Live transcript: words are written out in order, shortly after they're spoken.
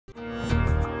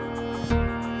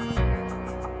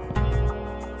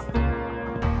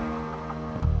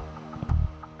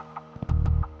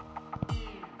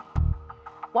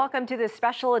Welcome to this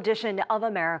special edition of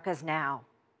America's Now.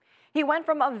 He went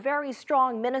from a very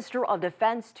strong Minister of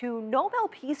Defense to Nobel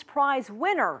Peace Prize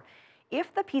winner.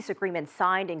 If the peace agreement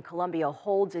signed in Colombia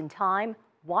holds in time,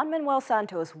 Juan Manuel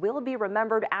Santos will be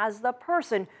remembered as the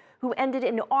person who ended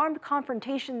an armed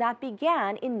confrontation that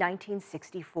began in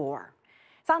 1964.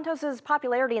 Santos's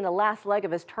popularity in the last leg of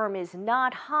his term is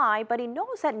not high, but he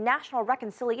knows that national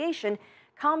reconciliation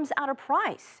comes at a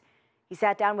price. He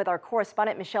sat down with our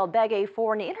correspondent Michelle Begue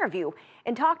for an interview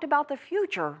and talked about the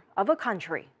future of a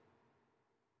country.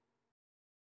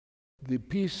 The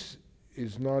peace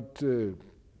is not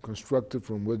constructed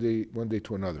from one day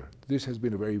to another. This has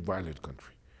been a very violent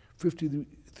country.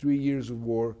 53 years of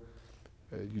war,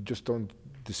 you just don't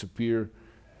disappear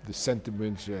the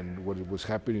sentiments and what was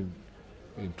happening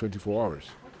in 24 hours.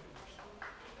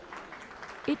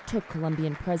 It took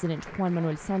Colombian President Juan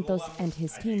Manuel Santos and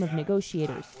his team of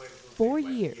negotiators 4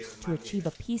 years to achieve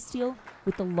a peace deal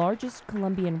with the largest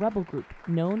Colombian rebel group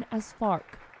known as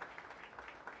FARC.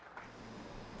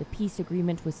 The peace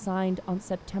agreement was signed on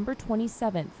September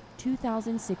 27,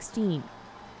 2016.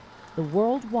 The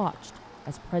world watched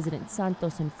as President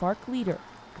Santos and FARC leader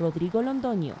Rodrigo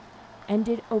Londoño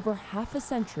ended over half a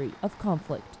century of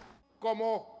conflict.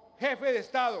 Como jefe de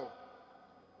Estado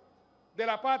de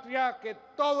la patria que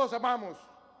todos amamos,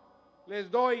 les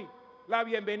doy la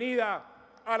bienvenida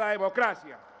a la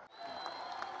democracia.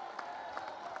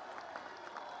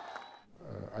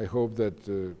 I hope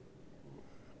that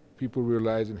people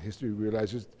realize and history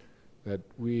realizes that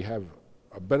we have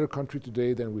a better country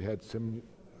today than we had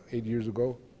 8 years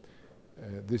ago.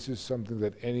 This is something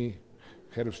that any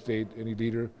head of state, any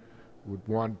leader would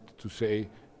want to say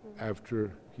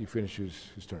after he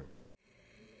finishes his term.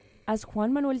 As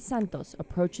Juan Manuel Santos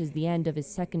approaches the end of his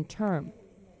second term,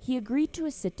 he agreed to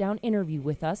a sit-down interview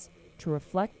with us to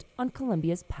reflect on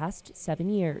Colombia's past 7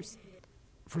 years.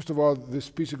 First of all,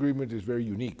 this peace agreement is very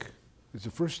unique. It's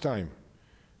the first time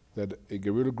that a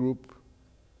guerrilla group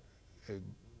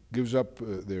gives up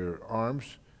their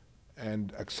arms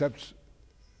and accepts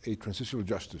a transitional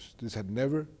justice. This had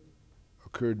never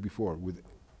occurred before with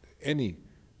any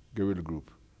guerrilla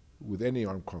group, with any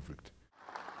armed conflict.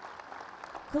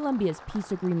 Colombia's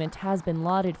peace agreement has been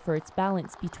lauded for its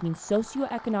balance between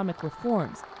socio-economic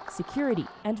reforms, security,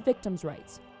 and victims'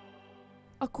 rights.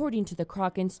 According to the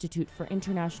Kroc Institute for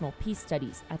International Peace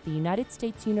Studies at the United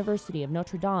States University of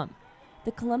Notre Dame,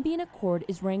 the Colombian Accord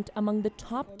is ranked among the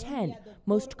top 10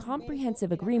 most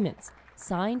comprehensive agreements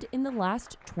signed in the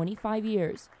last 25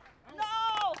 years. No!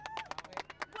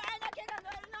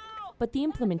 But the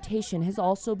implementation has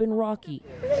also been rocky.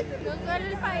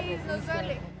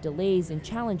 Delays and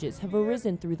challenges have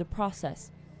arisen through the process,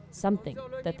 something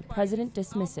that the president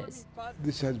dismisses.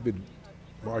 This has been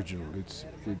marginal.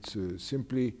 It's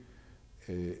simply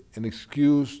an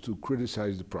excuse to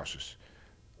criticize the process.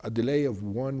 A delay of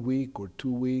 1 week or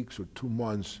 2 weeks or 2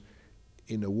 months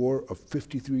in a war of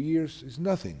 53 years is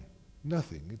nothing.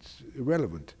 It's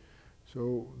irrelevant.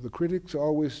 So the critics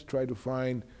always try to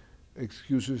find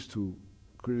excuses to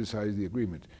criticize the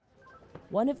agreement.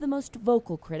 One of the most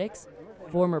vocal critics,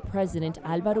 former President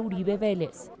Álvaro Uribe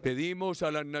Vélez. Pedimos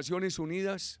a las Naciones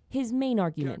Unidas. His main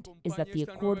argument is that the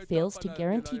accord fails to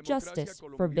guarantee justice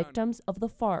for victims of the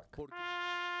FARC.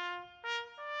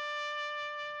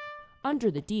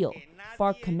 Under the deal,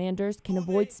 FARC commanders can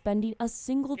avoid spending a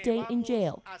single day in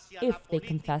jail if they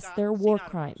confess their war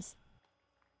crimes.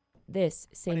 This,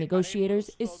 say negotiators,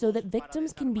 is so that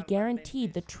victims can be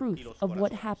guaranteed the truth of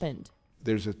what happened.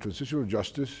 There's a transitional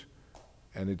justice,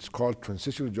 and it's called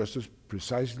transitional justice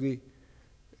precisely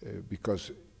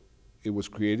because it was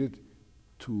created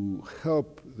to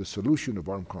help the solution of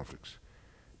armed conflicts,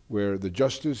 where the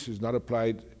justice is not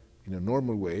applied in a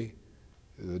normal way.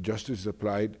 The justice is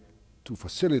applied to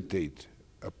facilitate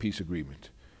a peace agreement.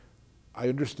 I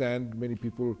understand many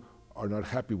people are not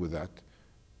happy with that,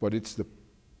 but it's the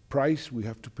price we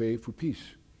have to pay for peace.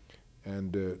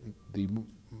 And the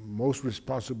most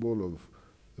responsible of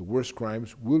the worst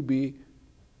crimes will be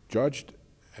judged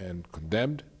and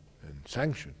condemned and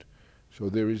sanctioned. So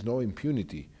there is no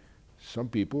impunity. Some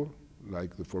people,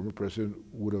 like the former president,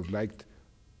 would have liked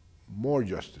more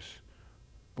justice.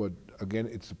 But again,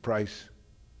 it's the price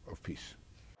of peace.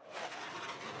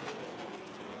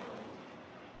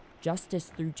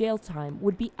 Justice through jail time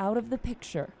would be out of the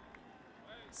picture.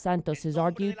 Santos has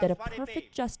argued that a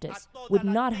perfect justice would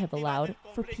not have allowed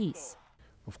for peace.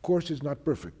 Of course, it's not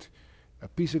perfect. A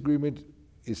peace agreement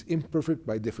is imperfect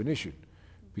by definition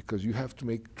because you have to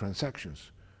make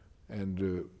transactions,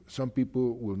 and some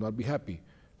people will not be happy.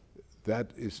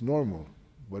 That is normal,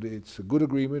 but it's a good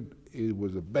agreement. It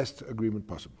was the best agreement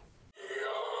possible.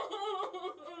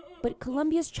 But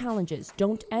Colombia's challenges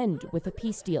don't end with a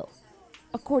peace deal.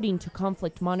 According to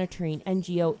conflict monitoring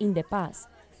NGO Indepaz,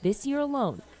 this year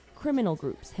alone, criminal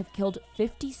groups have killed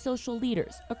 50 social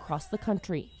leaders across the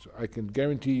country. So I can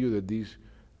guarantee you that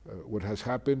what has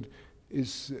happened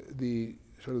is the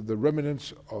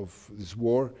remnants of this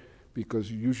war,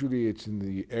 because usually it's in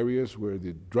the areas where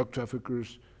the drug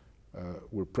traffickers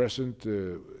were present,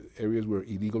 areas where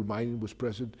illegal mining was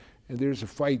present, and there's a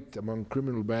fight among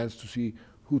criminal bands to see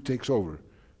who takes over.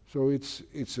 So it's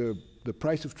the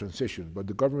price of transition, but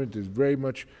the government is very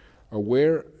much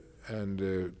aware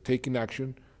and taking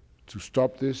action to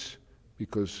stop this,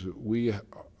 because we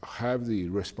have the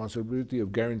responsibility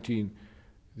of guaranteeing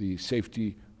the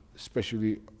safety,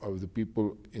 especially of the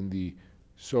people in the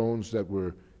zones that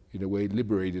were, in a way,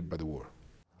 liberated by the war.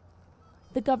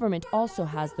 The government also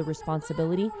has the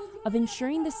responsibility of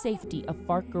ensuring the safety of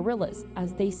FARC guerrillas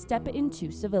as they step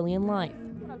into civilian life.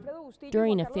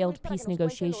 During a failed peace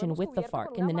negotiation with the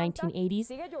FARC in the 1980s,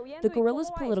 the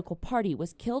guerrillas' political party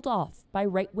was killed off by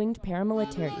right-winged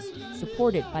paramilitaries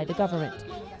supported by the government.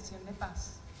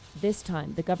 This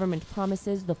time, the government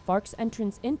promises the FARC's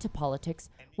entrance into politics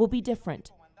will be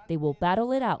different. They will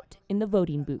battle it out in the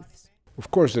voting booths.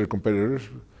 Of course, they're competitors.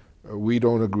 We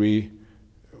don't agree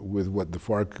with what the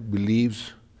FARC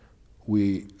believes.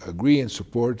 We agree and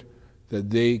support that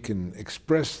they can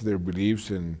express their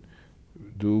beliefs and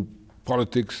do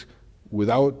politics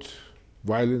without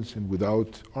violence and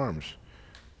without arms.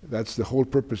 That's the whole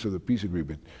purpose of the peace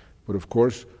agreement. But of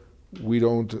course, we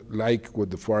don't like what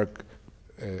the FARC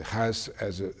has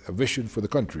as a vision for the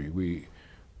country. We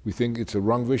think it's a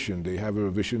wrong vision. They have a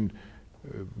vision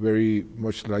very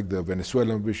much like the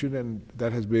Venezuelan vision, and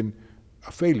that has been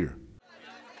a failure.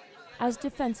 As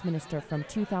defense minister from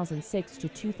 2006 to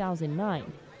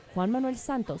 2009, Juan Manuel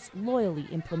Santos loyally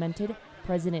implemented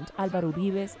President Álvaro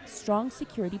Uribe's strong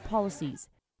security policies.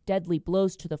 Deadly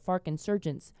blows to the FARC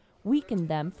insurgents weakened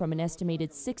them from an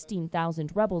estimated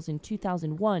 16,000 rebels in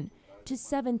 2001 to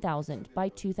 7,000 by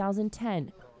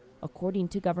 2010, according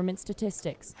to government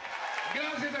statistics.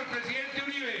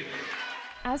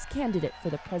 As candidate for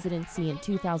the presidency in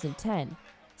 2010,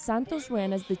 Santos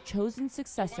ran as the chosen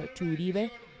successor to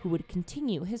Uribe, who would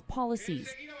continue his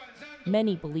policies.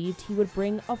 Many believed he would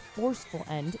bring a forceful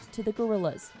end to the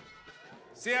guerrillas.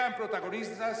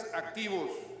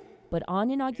 But on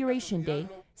Inauguration Day,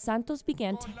 Santos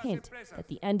began to hint that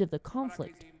the end of the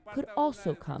conflict could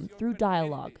also come through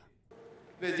dialogue.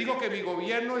 Les digo que mi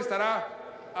gobierno estará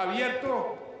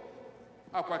abierto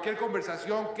a cualquier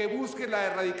conversación que busque la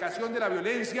erradicación de la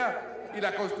violencia y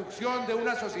la construcción de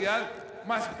una sociedad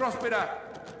más próspera,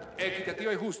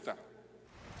 equitativa y justa.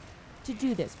 To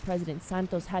do this, President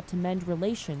Santos had to mend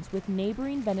relations with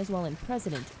neighboring Venezuelan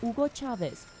President Hugo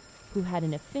Chavez, who had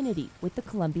an affinity with the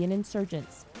Colombian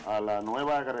insurgents. A la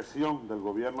nueva agresión del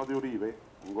gobierno de Uribe,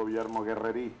 un gobierno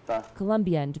guerrerista.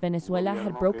 Colombia and Venezuela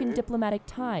had broken diplomatic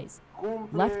ties.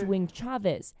 Left-wing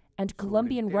Chavez and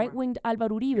Colombian right-winged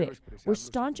Álvaro Uribe were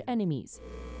staunch enemies.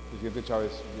 Presidente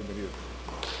Chávez, bienvenido.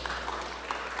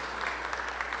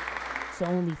 So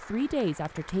only 3 days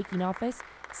after taking office,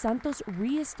 Santos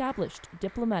re-established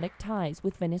diplomatic ties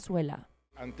with Venezuela.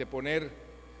 Anteponer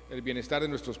el bienestar de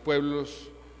nuestros pueblos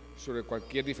sobre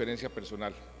cualquier diferencia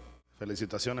personal.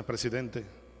 Felicitaciones, presidente.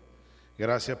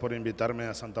 Gracias por invitarme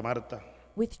a Santa Marta.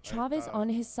 With Chavez on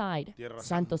his side,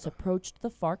 Santos approached the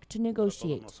FARC to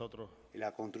negotiate.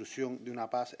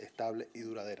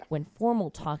 When formal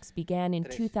talks began in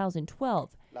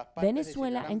 2012,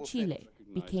 Venezuela and Chile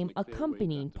became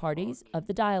accompanying parties of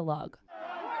the dialogue.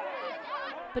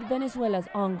 But Venezuela's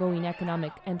ongoing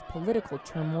economic and political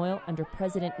turmoil under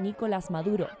President Nicolás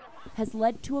Maduro has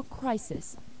led to a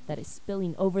crisis that is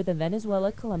spilling over the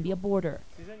Venezuela-Colombia border.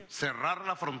 Cerrar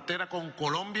la frontera con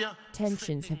Colombia.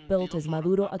 Tensions have built as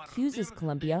Maduro accuses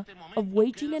Colombia of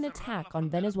waging an attack on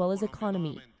Venezuela's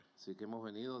economy.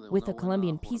 With a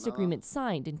Colombian peace agreement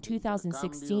signed in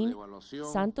 2016,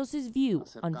 Santos's view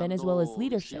on Venezuela's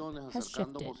leadership has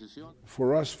shifted.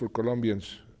 For us, for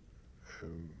Colombians,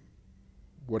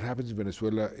 what happens in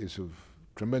Venezuela is of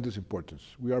tremendous importance.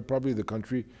 We are probably the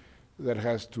country that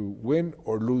has to win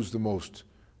or lose the most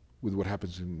with what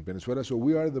happens in Venezuela. So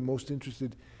we are the most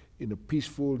interested in a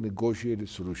peaceful, negotiated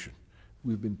solution.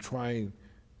 We've been trying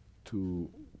to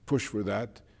push for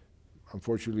that,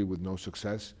 unfortunately with no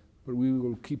success, but we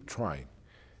will keep trying.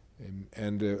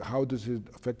 And how does it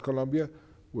affect Colombia?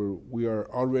 We are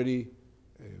already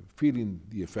feeling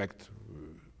the effect.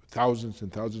 Thousands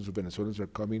and thousands of Venezuelans are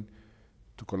coming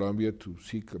to Colombia to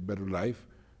seek a better life.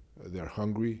 They're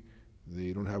hungry,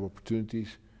 they don't have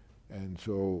opportunities, and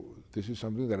so this is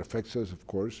something that affects us, of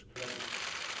course.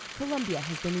 Colombia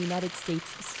has been the United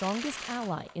States' strongest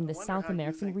ally in the South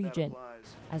American region.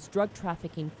 As drug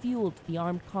trafficking fueled the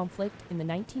armed conflict in the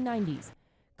 1990s,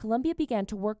 Colombia began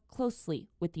to work closely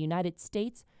with the United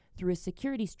States through a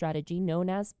security strategy known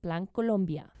as Plan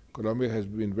Colombia. Colombia has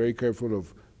been very careful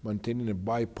of maintaining a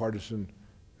bipartisan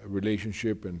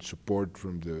relationship and support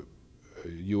from the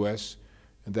U.S.,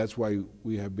 and that's why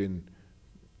we have been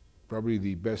probably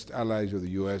the best allies of the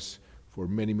U.S. for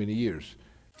many, many years.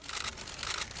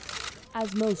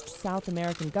 As most South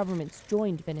American governments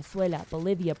joined Venezuela,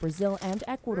 Bolivia, Brazil, and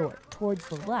Ecuador towards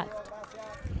the left,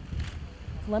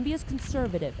 Colombia's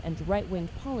conservative and right-wing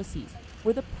policies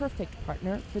were the perfect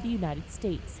partner for the United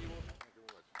States.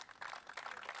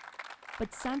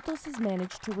 But Santos has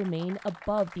managed to remain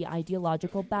above the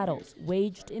ideological battles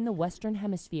waged in the Western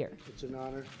Hemisphere,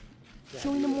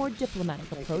 showing a more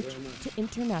diplomatic approach to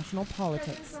international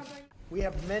politics. We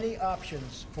have many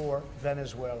options for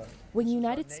Venezuela. When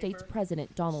United States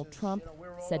President Donald Trump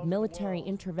said military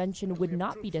intervention would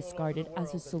not be discarded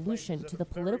as a solution to the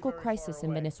political crisis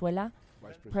in Venezuela,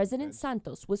 President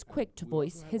Santos was quick to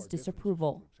voice his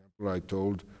disapproval. I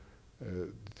told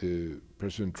the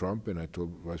President Trump and I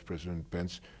told Vice President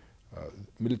Pence,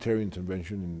 military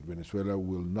intervention in Venezuela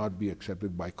will not be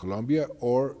accepted by Colombia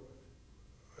or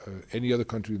any other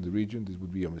country in the region. This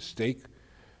would be a mistake.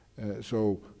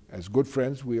 So as good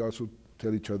friends, we also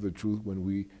tell each other the truth when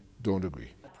we don't agree.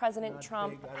 President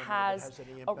Trump has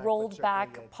rolled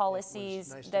back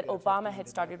policies that Obama had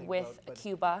started with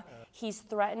Cuba. He's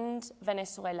threatened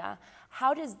Venezuela.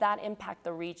 How does that impact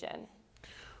the region?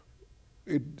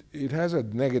 It has a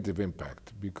negative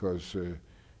impact because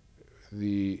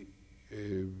the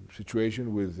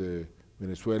situation with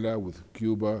Venezuela, with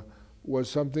Cuba, was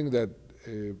something that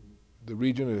the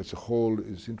region as a whole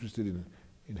is interested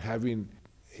in having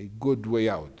a good way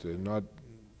out,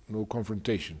 no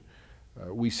confrontation.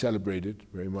 We celebrated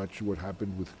very much what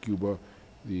happened with Cuba,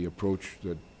 the approach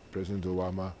that President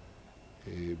Obama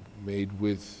made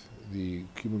with the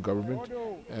Cuban government,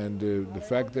 and the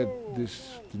fact that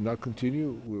this did not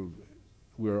continue,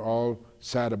 we're all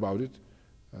sad about it,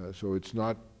 so it's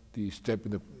not the step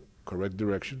in the correct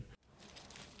direction.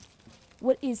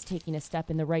 What is taking a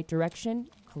step in the right direction?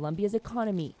 Colombia's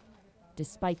economy.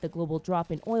 Despite the global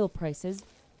drop in oil prices,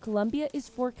 Colombia is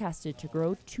forecasted to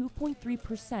grow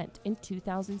 2.3% in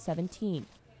 2017,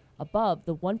 above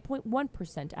the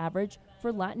 1.1% average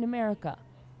for Latin America,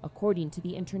 according to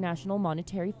the International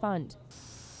Monetary Fund.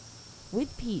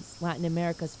 With peace, Latin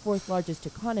America's fourth largest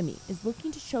economy is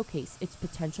looking to showcase its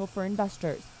potential for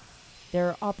investors. There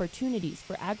are opportunities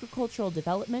for agricultural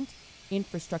development,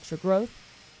 infrastructure growth,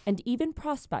 and even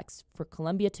prospects for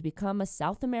Colombia to become a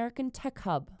South American tech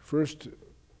hub. First,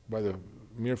 by the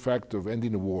mere fact of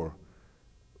ending the war,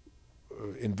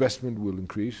 investment will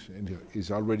increase and is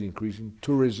already increasing.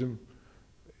 Tourism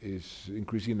is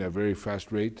increasing at a very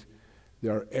fast rate.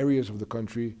 There are areas of the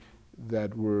country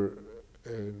that were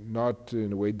not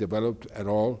in a way developed at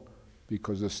all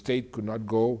because the state could not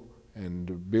go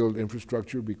and build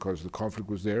infrastructure because the conflict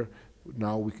was there.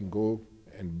 Now we can go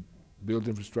and build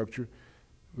infrastructure,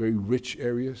 very rich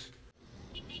areas.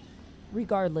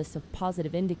 Regardless of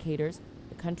positive indicators,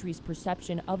 the country's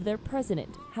perception of their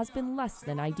president has been less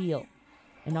than ideal.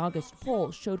 An August poll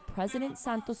showed President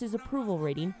Santos' approval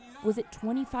rating was at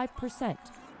 25%.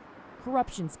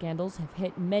 Corruption scandals have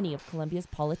hit many of Colombia's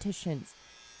politicians.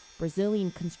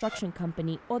 Brazilian construction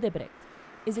company Odebrecht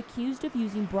is accused of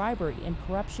using bribery and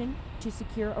corruption to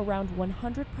secure around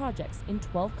 100 projects in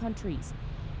 12 countries.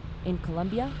 In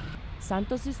Colombia,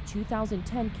 Santos'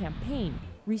 2010 campaign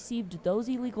received those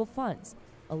illegal funds,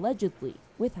 allegedly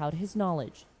without his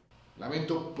knowledge.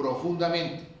 Lamento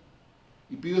profundamente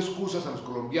y pido excusas a los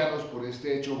colombianos por este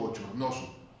hecho bochornoso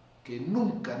que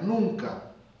nunca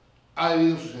ha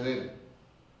debido suceder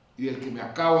y del que me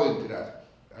acabo de enterar.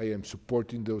 I am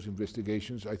supporting those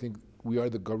investigations. I think we are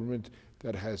the government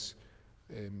that has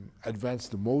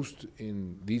advanced the most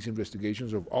in these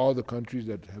investigations of all the countries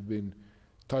that have been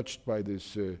touched by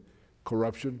this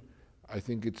corruption. I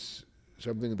think it's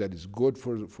something that is good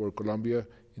for Colombia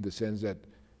in the sense that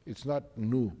it's not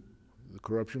new. The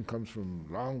corruption comes from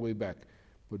a long way back.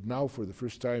 But now, for the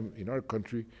first time in our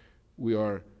country, we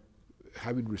are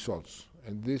having results.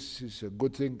 And this is a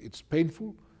good thing. It's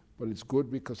painful, but it's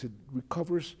good because it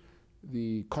recovers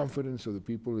the confidence of the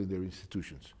people in their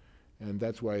institutions. And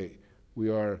that's why we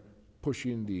are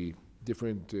pushing the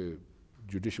different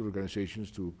judicial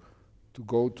organizations to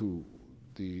go to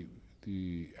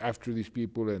after these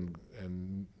people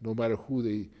and no matter who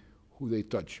they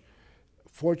touch.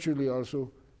 Fortunately,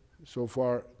 also, so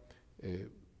far,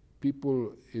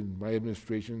 people in my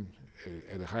administration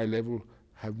at a high level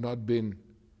have not been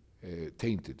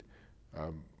tainted.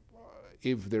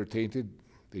 If they're tainted,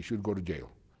 they should go to jail.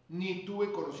 Ni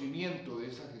tuve conocimiento de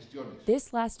esas gestiones.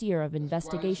 This last year of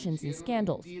investigations and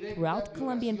scandals throughout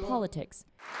Colombian politics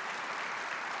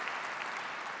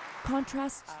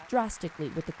contrasts drastically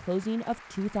with the closing of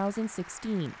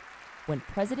 2016, when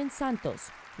President Santos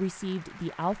received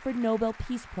the Alfred Nobel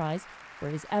Peace Prize for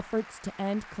his efforts to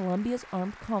end Colombia's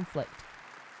armed conflict.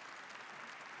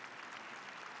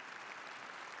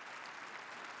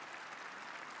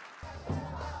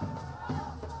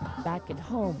 Back at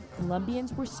home,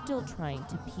 Colombians were still trying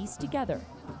to piece together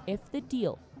if the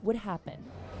deal would happen.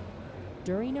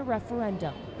 During a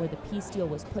referendum where the peace deal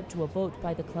was put to a vote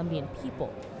by the Colombian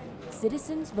people,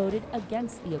 citizens voted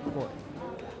against the accord.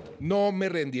 No me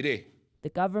rendiré. The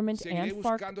government and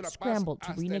FARC scrambled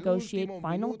to renegotiate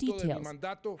final details.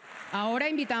 Ahora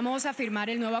invitamos a firmar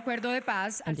el nuevo acuerdo de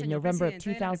paz. And in November of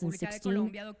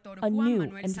 2016, a new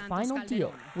and final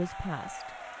deal was passed.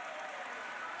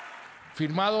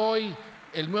 Firmado hoy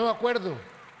el nuevo acuerdo,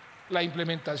 la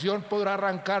implementación podrá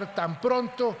arrancar tan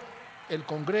pronto el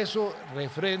Congreso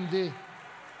refrende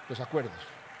los acuerdos.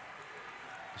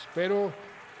 Espero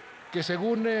que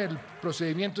según el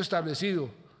procedimiento establecido,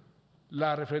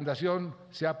 la refrendación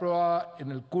sea aprobada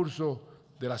en el curso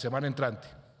de la semana entrante.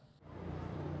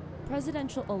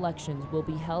 Presidential elections will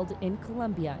be held in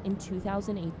Colombia in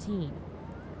 2018.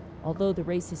 Although the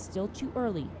race is still too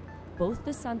early, both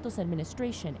the Santos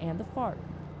administration and the FARC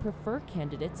prefer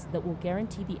candidates that will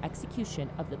guarantee the execution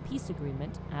of the peace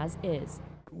agreement as is.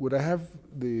 Would I have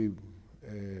the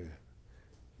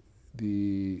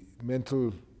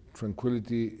mental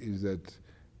tranquility is that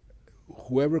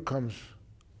whoever comes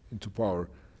into power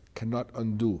cannot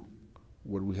undo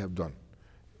what we have done.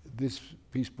 This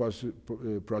peace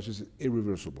process is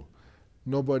irreversible.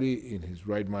 Nobody in his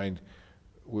right mind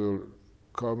will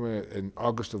come in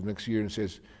August of next year and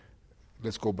says,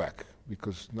 let's go back,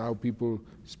 because now people,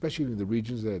 especially in the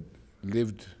regions that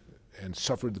lived and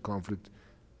suffered the conflict,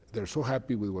 they're so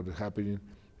happy with what is happening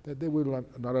that they will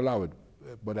not allow it.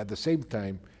 But at the same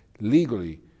time,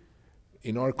 legally,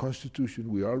 in our Constitution,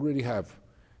 we already have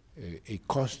a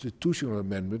constitutional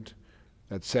amendment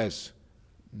that says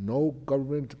no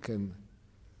government can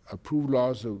approve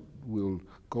laws that will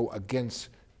go against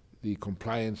the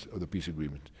compliance of the peace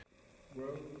agreement.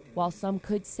 While some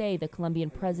could say the Colombian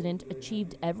president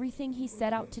achieved everything he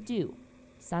set out to do,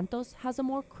 Santos has a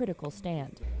more critical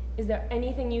stand. Is there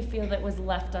anything you feel that was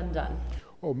left undone?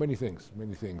 Oh, many things,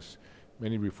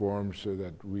 many reforms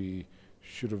that we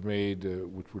should have made,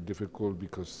 which were difficult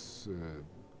because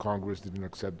Congress didn't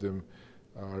accept them.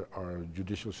 Our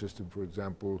judicial system, for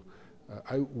example.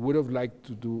 I would have liked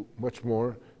to do much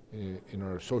more in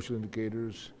our social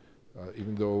indicators,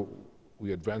 even though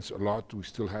we advance a lot, we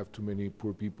still have too many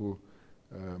poor people.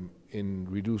 In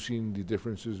reducing the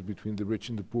differences between the rich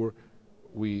and the poor,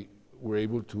 we were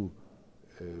able to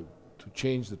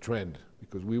change the trend,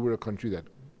 because we were a country that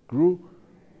grew,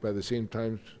 but at the same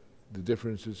time the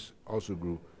differences also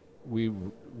grew.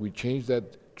 We changed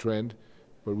that trend,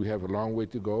 but we have a long way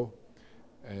to go.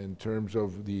 In terms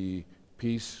of the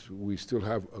peace, we still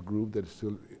have a group that is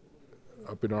still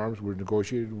up in arms. We're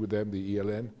negotiating with them, the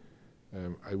ELN.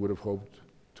 I would have hoped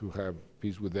to have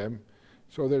peace with them.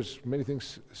 So there's many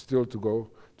things still to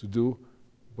do,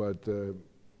 but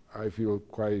I feel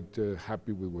quite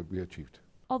happy with what we achieved.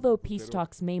 Although peace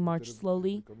talks may march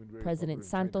slowly, President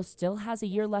Santos still has a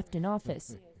year left in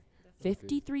office.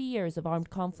 53 years of armed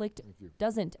conflict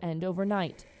doesn't end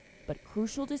overnight, but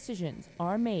crucial decisions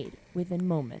are made within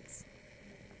moments.